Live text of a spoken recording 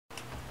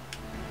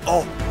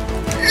Oh,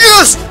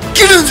 yes!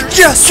 Get in there!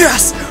 Yes,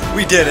 yes!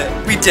 We did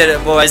it. We did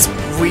it, boys.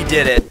 We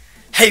did it.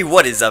 Hey,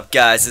 what is up,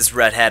 guys? It's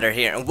Red Hatter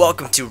here, and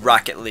welcome to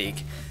Rocket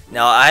League.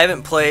 Now, I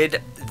haven't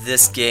played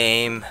this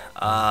game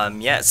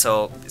yet,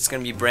 so it's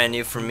gonna be brand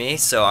new for me.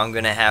 So I'm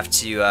gonna have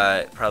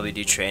to probably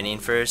do training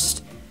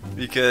first,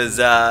 because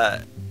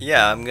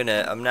yeah, I'm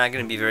not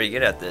gonna be very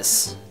good at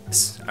this.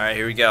 All right,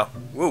 here we go.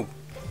 Woo!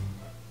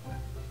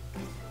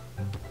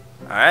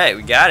 All right,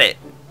 we got it.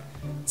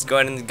 Let's go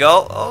ahead and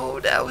go. Oh,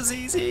 that was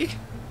easy.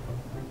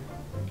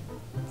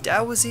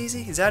 That was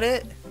easy. Is that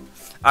it?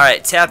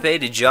 Alright, tap A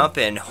to jump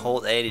and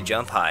hold A to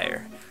jump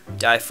higher.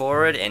 Dive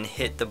forward and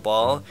hit the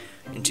ball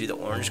into the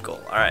orange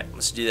goal. Alright,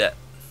 let's do that.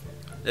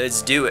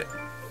 Let's do it.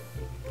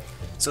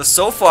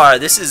 So far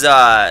this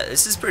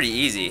is pretty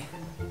easy.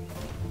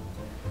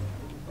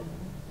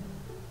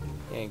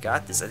 Yeah,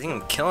 got this. I think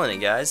I'm killing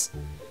it, guys.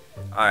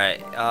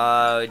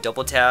 Alright,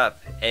 double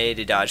tap A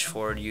to dodge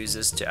forward, use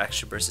this to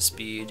extra burst of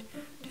speed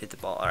to hit the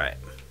ball. Alright.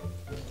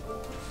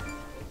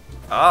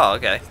 Oh,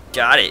 okay.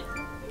 Got it.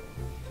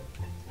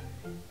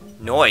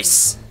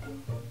 Nice.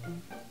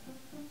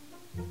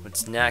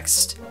 What's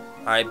next?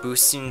 Alright,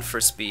 boosting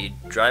for speed.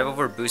 Drive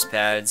over boost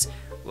pads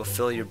will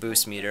fill your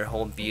boost meter.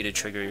 Hold B to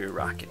trigger your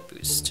rocket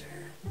booster.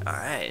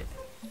 Alright.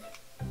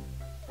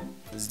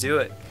 Let's do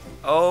it.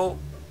 Oh,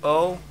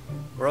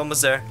 we're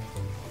almost there.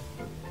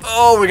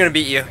 Oh, we're gonna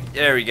beat you.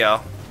 There we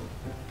go.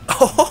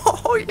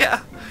 Oh,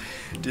 yeah.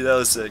 Dude, that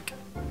was sick.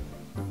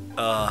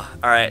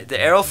 Alright, the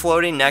arrow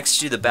floating next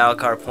to the battle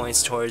car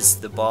points towards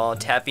the ball.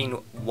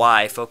 Tapping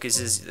Y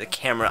focuses the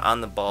camera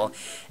on the ball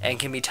and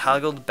can be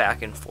toggled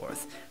back and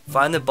forth.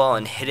 Find the ball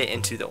and hit it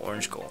into the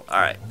orange goal.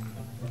 Alright,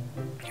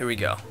 here we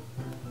go.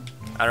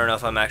 I don't know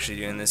if I'm actually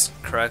doing this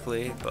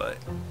correctly, but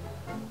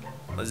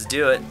let's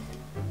do it.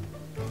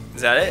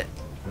 Is that it?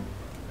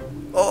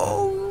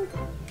 Oh,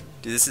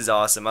 dude, this is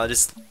awesome.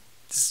 This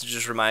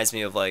just reminds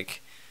me of,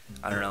 like,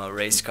 I don't know, a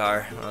race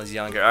car when I was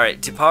younger.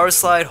 Alright, to power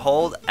slide,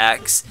 hold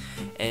X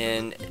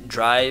and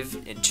drive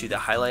into the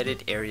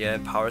highlighted area.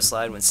 Power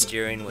slide when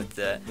steering with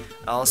the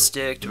L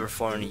stick to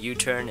perform a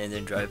U-turn and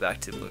then drive back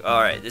to the blue.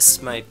 Alright,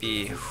 this might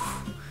be...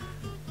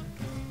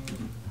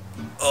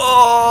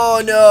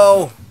 Oh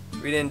no!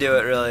 We didn't do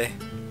it, really.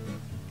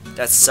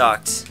 That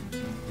sucked.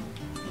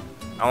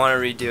 I want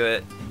to redo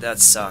it. That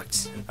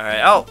sucked.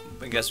 Alright, oh!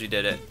 I guess we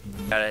did it.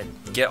 Gotta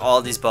get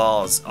all these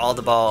balls. All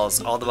the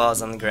balls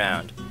on the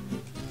ground.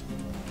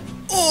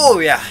 Oh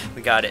yeah,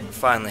 we got it,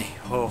 finally.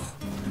 Oh,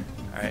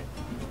 alright.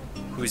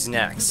 Who's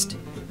next?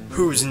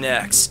 Who's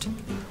next?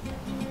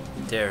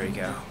 There we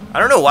go. I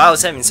don't know why I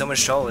was having so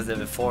much trouble with it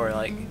before.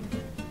 Like,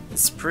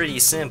 it's pretty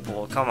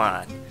simple. Come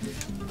on.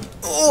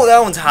 Oh, that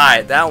one's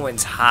high. That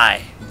one's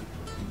high.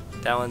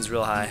 That one's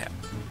real high.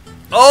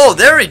 Oh,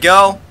 there we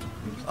go.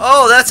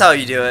 Oh, that's how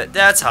you do it.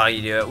 That's how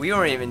you do it. We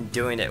weren't even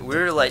doing it. We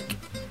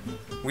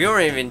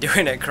weren't even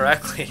doing it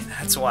correctly.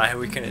 That's why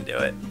we couldn't do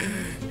it.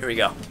 Here we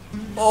go.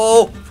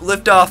 Oh,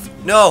 lift off.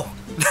 No.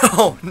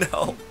 No,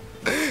 no.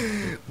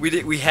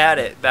 We had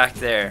it back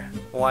there.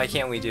 Why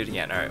can't we do it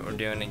again? Alright, we're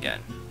doing it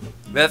again.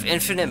 We have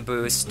infinite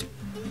boost.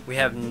 We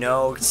have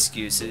no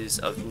excuses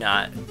of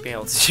not being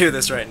able to do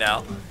this right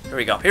now. Here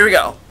we go. Here we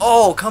go.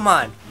 Oh, come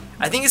on.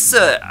 I think it's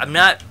I'm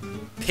not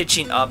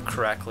pitching up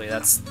correctly.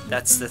 That's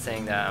the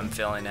thing that I'm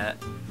failing at.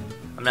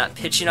 I'm not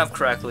pitching up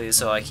correctly,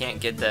 so I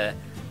can't get the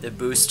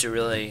boost to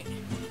really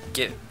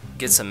get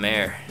some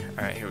air.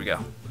 Alright, here we go.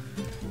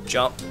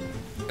 Jump.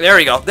 There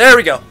we go. There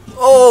we go.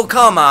 Oh,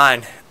 come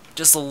on.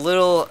 Just a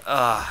little,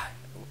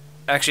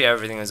 actually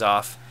everything was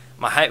off.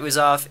 My height was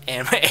off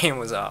and my aim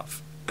was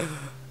off.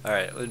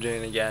 Alright, we're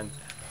doing it again.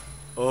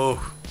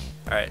 Oh.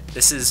 Alright,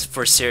 this is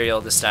for cereal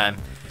this time.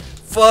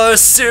 For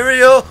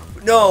cereal?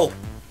 No.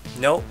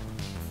 Nope.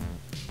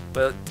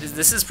 But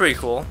this is pretty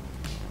cool.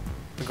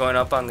 We're going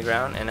up on the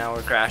ground and now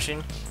we're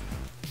crashing.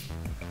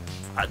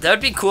 That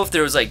would be cool if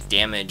there was, like,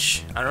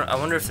 damage. I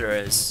wonder if there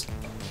is.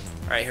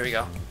 Alright, here we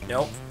go.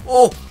 Nope.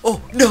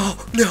 Oh, no,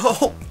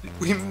 no.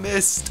 We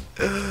missed.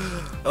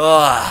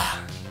 Ugh.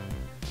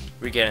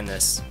 We're getting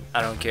this.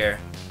 I don't care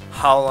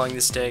how long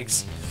this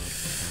takes.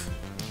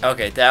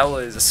 Okay, that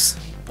was...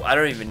 I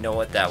don't even know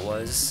what that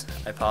was.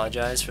 I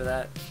apologize for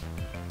that.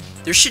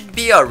 There should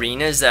be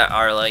arenas that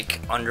are,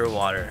 like,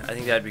 underwater. I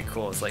think that'd be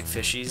cool with, like,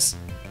 fishies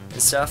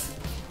and stuff.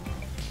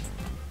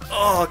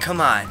 Oh,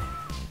 come on.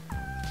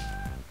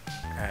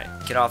 Alright,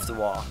 get off the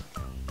wall.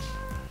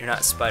 You're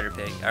not Spider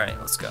Pig. Alright,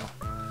 let's go.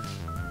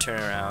 Turn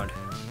around.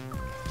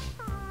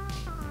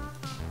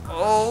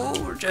 Oh,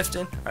 we're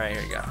drifting. Alright,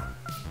 here we go.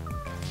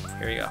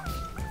 Here we go.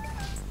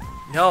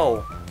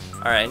 No!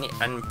 Alright,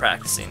 I'm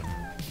practicing.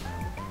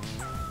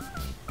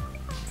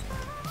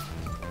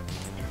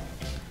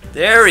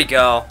 There we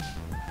go.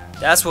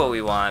 That's what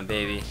we want,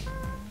 baby.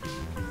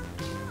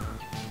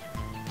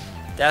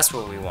 That's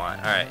what we want.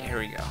 Alright, here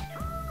we go.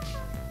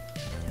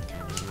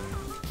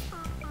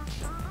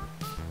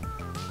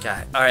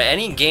 God. Alright,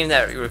 any game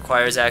that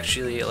requires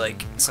actually,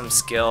 like, some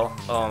skill.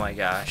 Oh my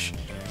gosh.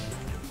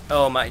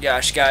 Oh my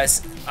gosh,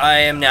 guys.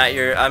 I'm not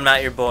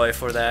your boy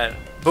for that.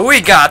 But we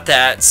got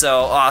that, so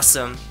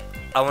awesome.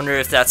 I wonder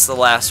if that's the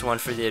last one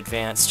for the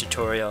advanced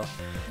tutorial.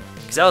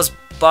 Because that was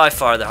by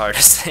far the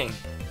hardest thing.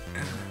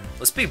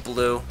 Let's be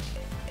blue.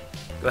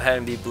 Go ahead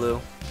and be blue.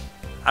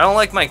 I don't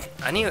like my...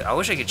 I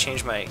wish I could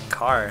change my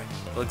car.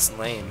 It looks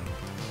lame.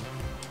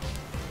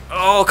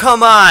 Oh,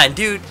 come on,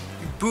 dude.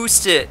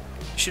 Boost it.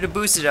 Should have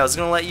boosted it. I was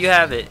going to let you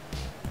have it.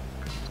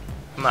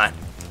 Come on.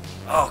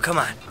 Oh, come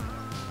on.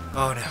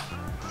 Oh,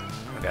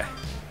 no. Okay.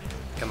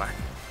 Come on.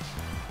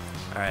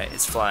 Alright,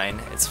 it's flying.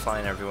 It's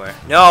flying everywhere.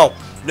 No!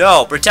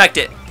 No! Protect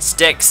it!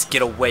 Sticks!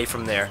 Get away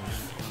from there.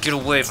 Get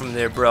away from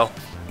there, bro.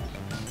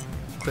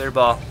 Clear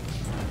ball.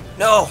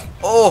 No!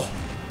 Oh!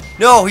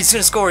 No! He's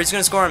gonna score! He's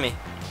gonna score on me!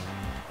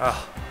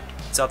 Oh.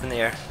 It's up in the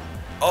air.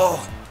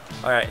 Oh!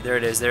 Alright, there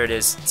it is. There it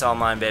is. It's all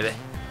mine, baby.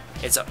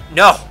 It's...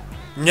 No!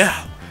 No!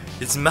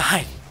 It's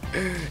mine!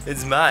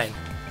 It's mine.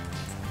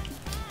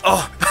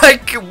 Oh!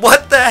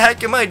 What the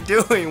heck am I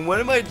doing? What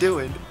am I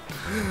doing?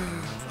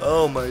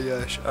 Oh my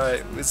gosh.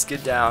 Alright, let's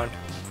get down.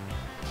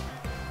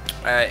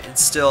 Alright,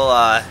 it's still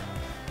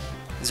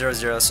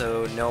 0-0,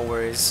 so no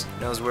worries.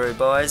 No worries,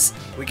 boys.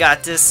 We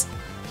got this.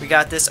 We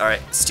got this.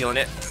 Alright, stealing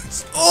it.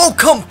 Oh,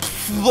 come!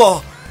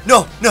 Oh,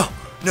 no, no,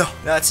 no.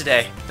 Not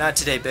today. Not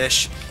today,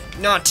 Bish.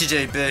 Not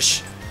today,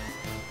 Bish.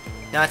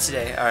 Not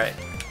today. Alright.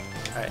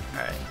 Alright,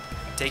 alright.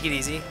 Take it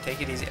easy.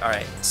 Take it easy.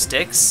 Alright.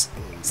 Sticks?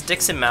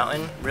 Sticks and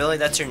Mountain? Really?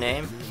 That's your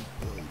name?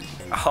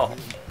 Oh.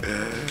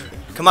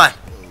 Come on.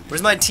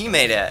 Where's my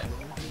teammate at?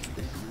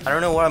 I don't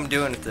know what I'm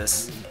doing with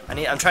this.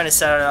 I'm trying to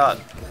set it up.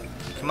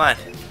 Come on.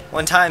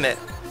 One time it.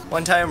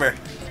 One timer.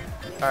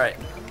 Alright.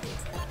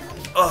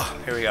 Oh,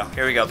 here we go.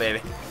 Here we go,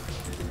 baby.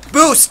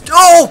 Boost!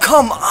 Oh,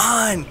 come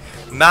on!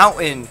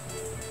 Mountain.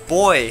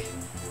 Boy.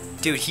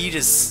 Dude, he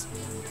just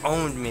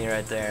owned me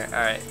right there.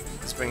 Alright.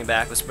 Let's bring it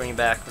back. Let's bring it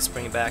back. Let's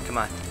bring it back. Come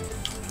on.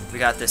 We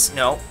got this.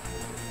 No.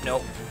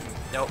 Nope.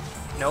 Nope.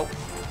 Nope.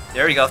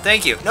 There we go.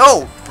 Thank you.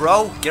 No,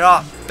 bro. Get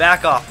off.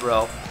 Back off,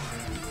 bro.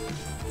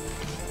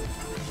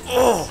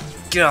 Oh,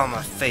 get out of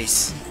my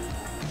face.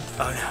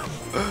 Oh no.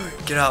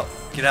 Get out.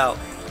 Get out.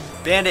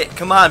 Bandit,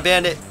 come on,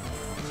 Bandit.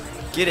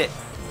 Get it.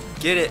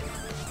 Get it.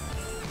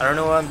 I don't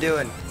know what I'm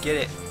doing. Get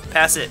it.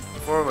 Pass it.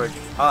 Forward.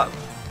 Up.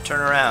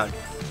 Turn around.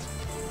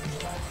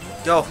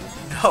 No.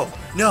 No.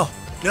 No.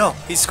 No.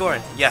 He's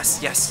scoring. Yes.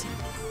 Yes.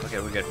 Okay,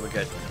 we're good. We're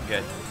good. We're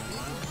good.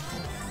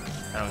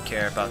 I don't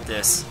care about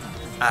this.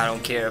 I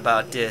don't care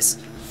about this.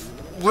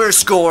 We're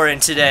scoring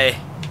today.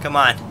 Come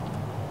on.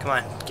 Come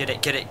on. Get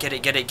it. Get it. Get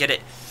it. Get it. Get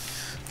it.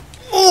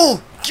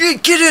 Oh!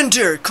 Get in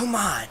there! Come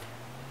on!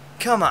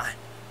 Come on!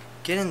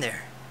 Get in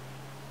there!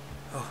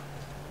 Oh!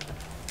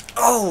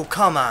 Oh!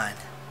 Come on!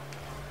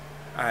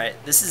 All right,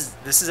 this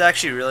is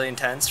actually really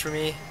intense for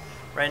me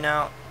right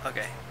now.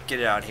 Okay, get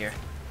it out of here.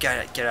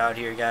 Get out of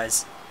here,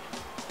 guys.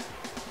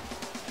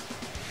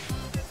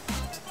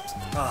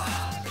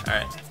 Oh, all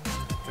right,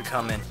 we're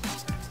coming.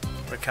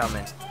 We're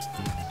coming.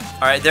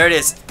 All right, there it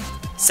is.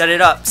 Set it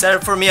up. Set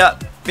it for me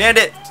up.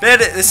 Bandit!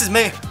 Bandit! This is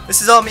me!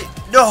 This is all me!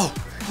 No!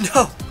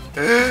 No!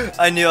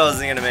 I knew I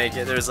wasn't gonna make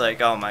it. There's like,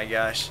 oh my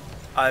gosh.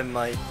 I'm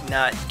like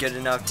not good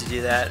enough to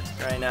do that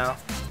right now.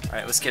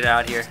 Alright, let's get it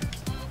out here.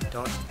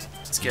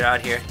 Let's get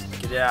out here.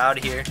 Get it out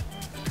of here.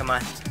 Come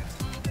on.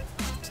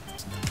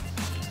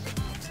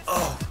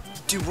 Oh,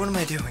 dude, what am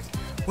I doing?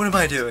 What am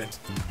I doing?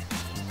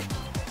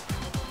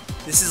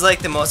 This is like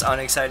the most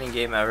unexciting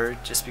game ever,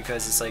 just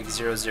because it's like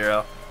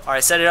 0-0.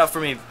 Alright, set it up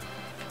for me.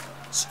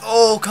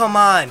 Oh, come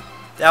on.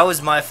 That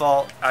was my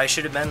fault. I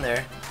should have been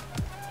there.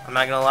 I'm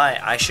not gonna lie,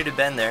 I should have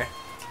been there.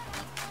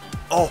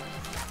 Oh,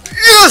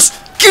 yes!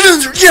 Get in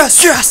there!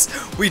 Yes,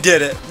 yes! We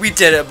did it. We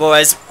did it,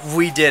 boys.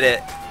 We did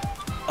it.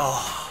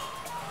 Oh,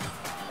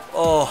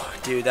 oh,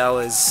 dude,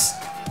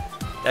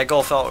 that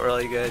goal felt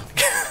really good.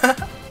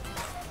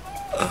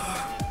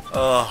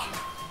 Oh,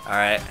 all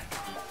right.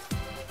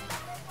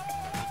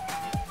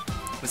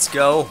 Let's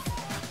go.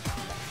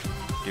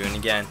 Doing it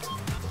again.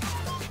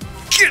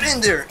 Get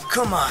in there!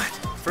 Come on.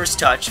 First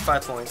touch,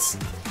 5 points.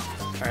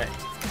 All right.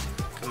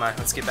 Come on,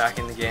 let's get back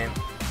in the game.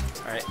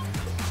 All right.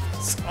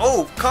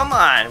 Oh, come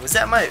on! Was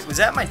that my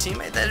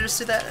teammate that just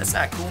did that? That's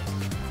not cool.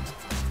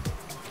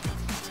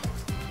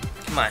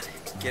 Come on,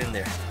 get in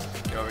there.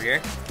 Get over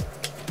here.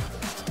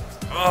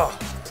 Oh,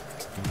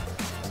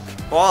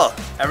 ball!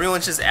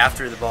 Everyone's just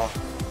after the ball,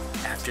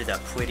 after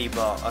that pretty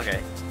ball.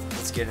 Okay,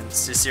 let's get into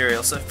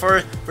cereal. So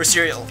for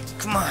cereal,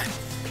 come on!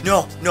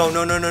 No, no,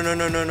 no, no, no, no,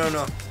 no, no, no,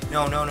 no,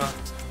 no, no, no,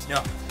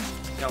 no,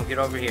 no! Get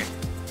over here.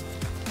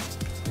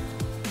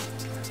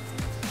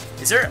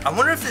 Is there? I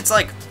wonder if it's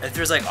like if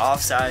there's like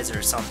offsides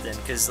or something,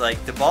 because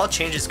like the ball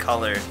changes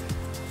color.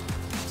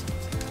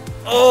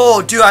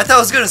 Oh, dude, I thought I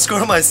was gonna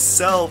score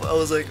myself. I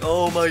was like,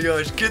 oh my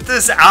gosh, get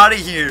this out of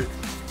here!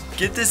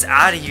 Get this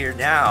out of here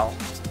now!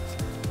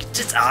 Get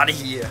this out of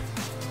here!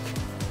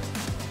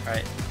 All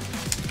right,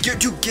 dude,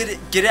 get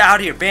it out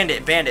of here,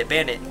 Bandit, Bandit,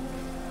 Bandit!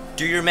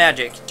 Do your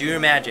magic, do your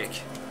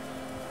magic.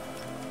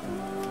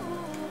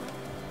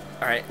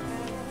 All right.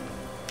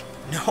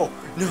 No,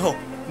 no,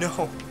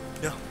 no.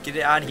 No, get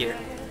it out of here.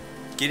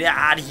 Get it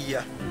out of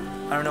here.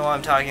 I don't know why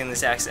I'm talking in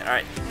this accent.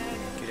 Alright.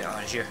 Get it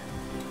out of here.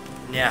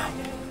 Now.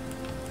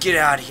 Get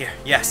out of here.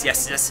 Yes,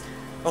 yes, yes.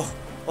 Oh,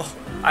 oh,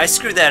 I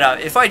screwed that up.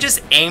 If I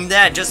just aimed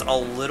that just a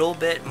little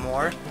bit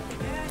more,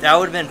 that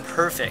would have been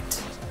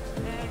perfect.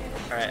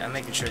 Alright, I'm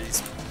making sure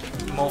these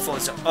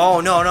mofos don't... Oh,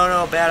 no, no,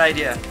 no, bad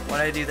idea. Why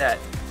did I do that?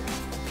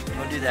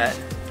 Don't do that.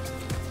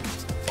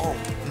 Oh,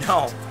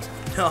 no,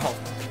 no,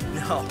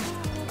 no.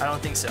 I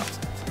don't think so.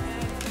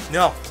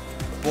 No.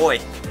 Boy,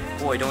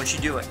 boy, don't you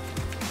do it.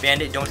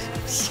 Bandit, don't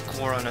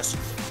score on us.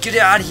 Get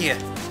out of here.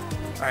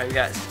 Alright, we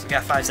got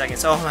 5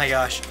 seconds. Oh my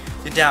gosh.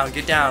 Get down,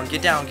 get down,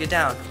 get down, get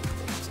down.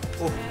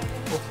 Oh,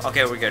 oh.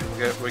 Okay, we're good, we're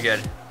good, we're good.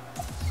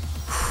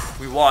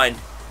 We won.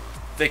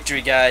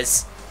 Victory,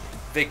 guys.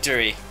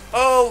 Victory.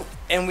 Oh,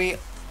 and we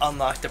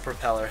unlocked the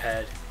propeller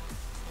head.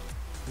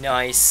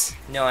 Nice,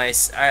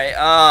 nice. Alright,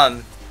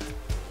 I'm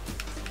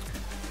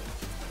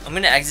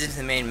gonna exit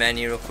the main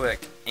menu real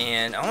quick,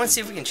 and I want to see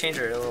if we can change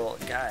our little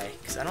guy,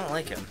 because I don't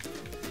like him.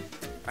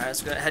 Alright,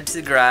 let's go head to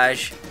the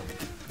garage.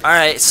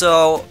 Alright,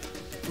 so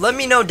let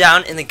me know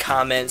down in the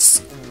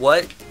comments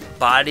what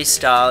body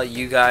style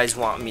you guys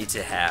want me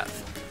to have.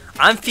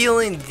 I'm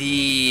feeling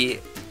the...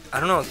 I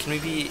don't know, can we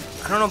be...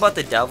 I don't know about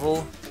the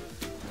devil,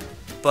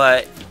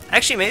 but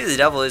actually maybe the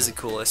devil is the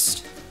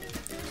coolest.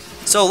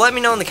 So let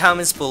me know in the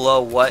comments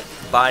below what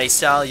body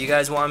style you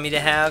guys want me to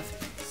have,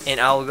 and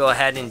I will go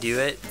ahead and do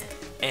it.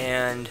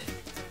 And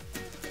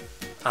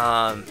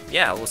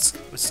yeah,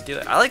 let's do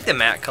it. I like the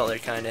matte color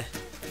kind of,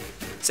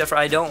 except for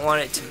I don't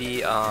want it to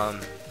be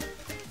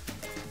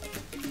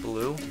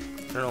blue.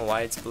 I don't know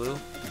why it's blue.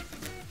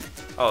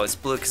 Oh, it's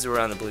blue because we're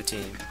on the blue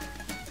team.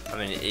 I'm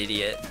an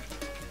idiot.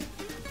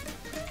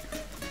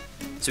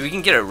 So we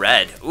can get a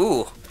red.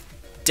 Ooh,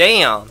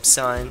 damn,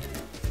 son.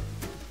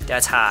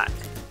 That's hot.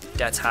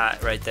 That's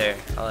hot right there.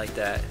 I like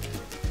that.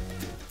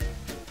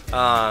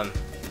 I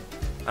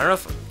don't know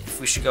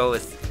if we should go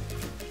with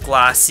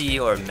glossy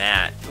or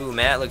matte. Ooh,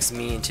 matte looks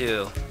mean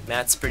too.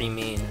 Matte's pretty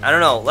mean. I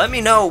don't know. Let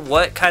me know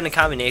what kind of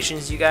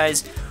combinations you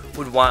guys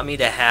would want me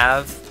to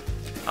have.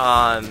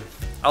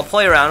 I'll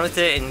play around with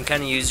it and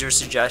kind of use your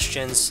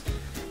suggestions,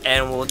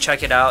 and we'll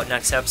check it out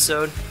next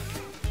episode.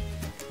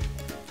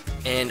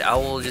 And I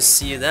will just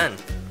see you then.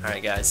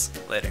 Alright guys,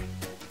 later.